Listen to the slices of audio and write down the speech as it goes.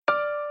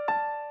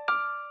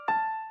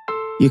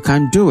You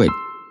can do it.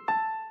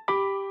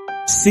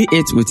 See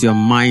it with your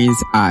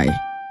mind's eye.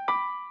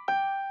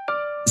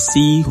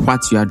 See what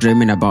you are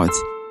dreaming about.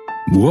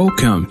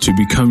 Welcome to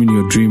Becoming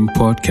Your Dream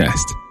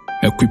podcast,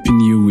 equipping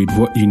you with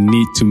what you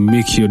need to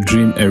make your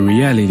dream a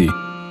reality.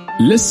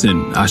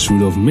 Listen as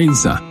Rudolph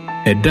Mensah,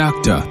 a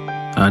doctor,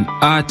 an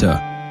author,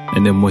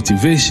 and a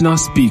motivational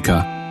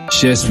speaker,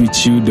 shares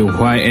with you the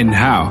why and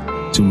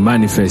how to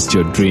manifest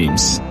your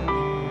dreams.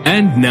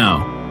 And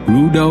now,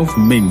 Rudolph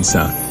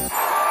Mensah.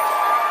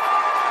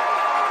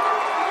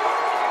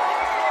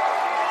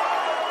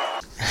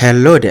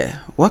 Hello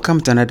there. Welcome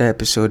to another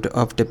episode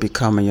of the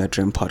Becoming Your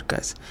Dream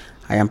podcast.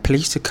 I am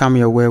pleased to come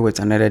your way with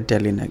another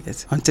daily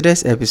nugget. On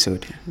today's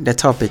episode, the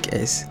topic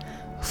is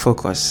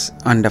focus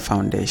on the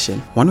foundation.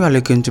 When you are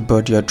looking to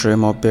build your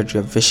dream or build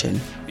your vision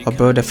or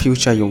build the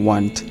future you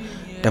want,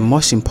 the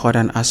most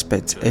important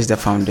aspect is the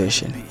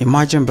foundation.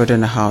 Imagine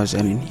building a house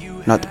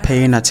and not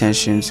paying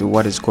attention to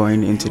what is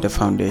going into the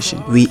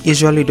foundation. We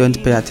usually don't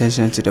pay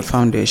attention to the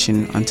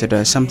foundation until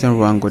there is something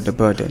wrong with the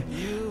building.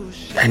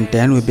 And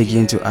then we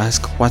begin to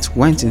ask what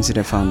went into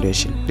the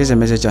foundation. This is a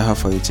message I have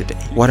for you today.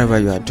 Whatever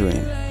you are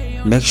doing,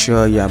 make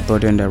sure you are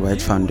building the right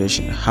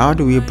foundation. How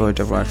do we build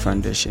the right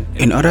foundation?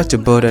 In order to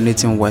build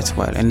anything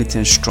worthwhile,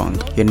 anything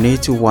strong, you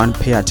need to, one,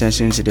 pay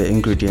attention to the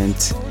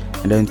ingredients,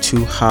 and then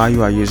two, how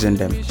you are using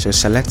them. So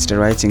select the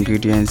right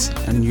ingredients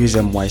and use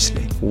them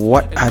wisely.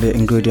 What are the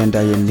ingredients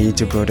that you need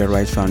to build the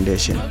right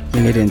foundation?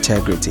 You need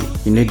integrity,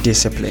 you need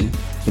discipline,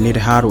 you need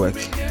hard work,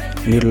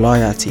 you need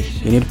loyalty,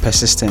 you need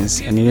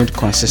persistence, and you need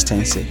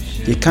consistency.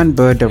 You can't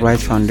build the right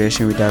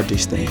foundation without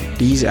these things.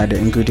 These are the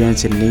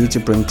ingredients you need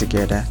to bring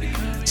together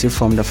to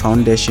form the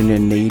foundation you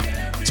need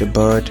to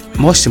build.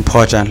 Most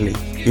importantly,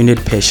 you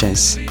need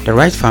patience. The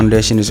right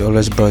foundation is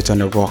always built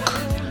on a rock,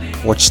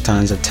 which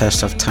stands the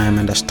test of time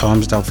and the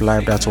storms of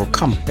life that will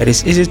come. It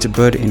is easy to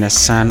build in a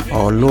sand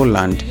or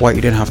lowland where you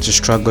don't have to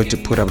struggle to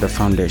put up the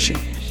foundation.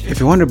 If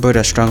you want to build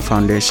a strong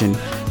foundation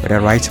with the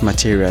right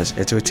materials,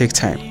 it will take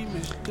time.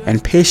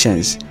 And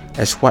patience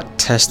is what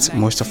tests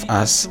most of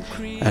us,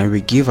 and we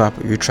give up.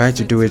 We try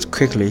to do it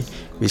quickly.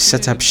 We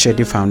set up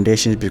shady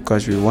foundations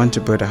because we want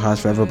to build a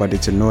house for everybody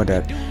to know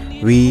that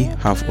we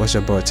have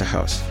also built a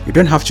house. You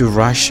don't have to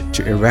rush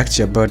to erect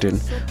your building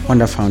when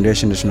the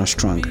foundation is not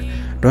strong.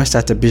 Don't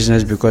start a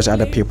business because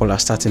other people are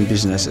starting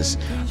businesses.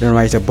 Don't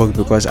write a book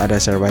because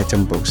others are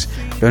writing books.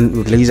 Don't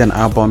release an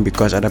album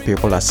because other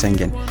people are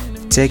singing.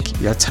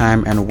 Take your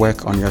time and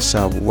work on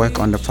yourself, work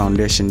on the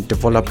foundation,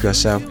 develop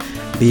yourself,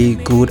 be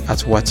good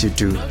at what you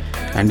do.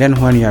 And then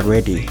when you are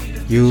ready,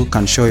 you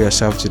can show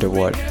yourself to the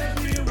world.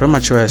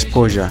 Premature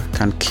exposure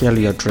can kill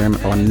your dream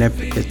or nip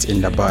it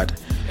in the bud.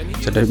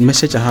 So the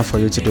message I have for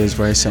you today is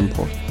very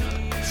simple.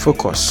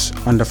 Focus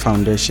on the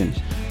foundation.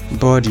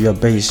 Build your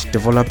base,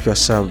 develop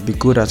yourself, be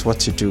good at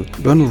what you do.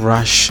 Don't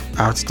rush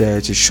out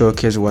there to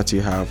showcase what you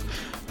have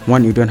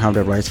when you don't have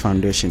the right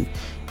foundation.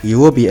 You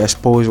will be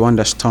exposed when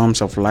the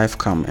storms of life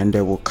come, and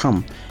they will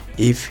come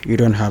if you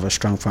don't have a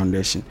strong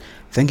foundation.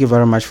 Thank you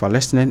very much for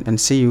listening,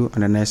 and see you on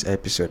the next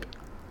episode.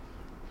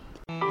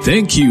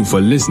 Thank you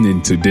for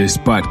listening to this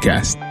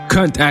podcast.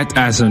 Contact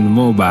us on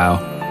mobile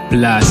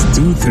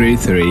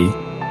 +233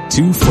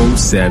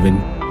 247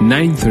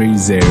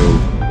 930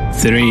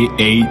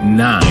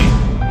 389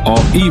 or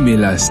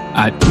email us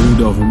at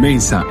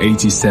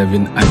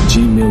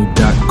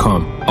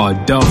rudolphmensah87@gmail.com or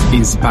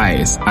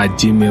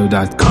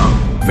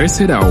dolphinspires@gmail.com.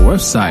 Visit our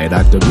website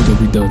at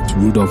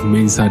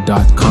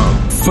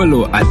www.rudolphmensah.com.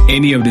 Follow at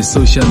any of the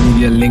social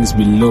media links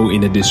below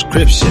in the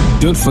description.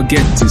 Don't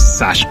forget to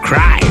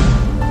subscribe.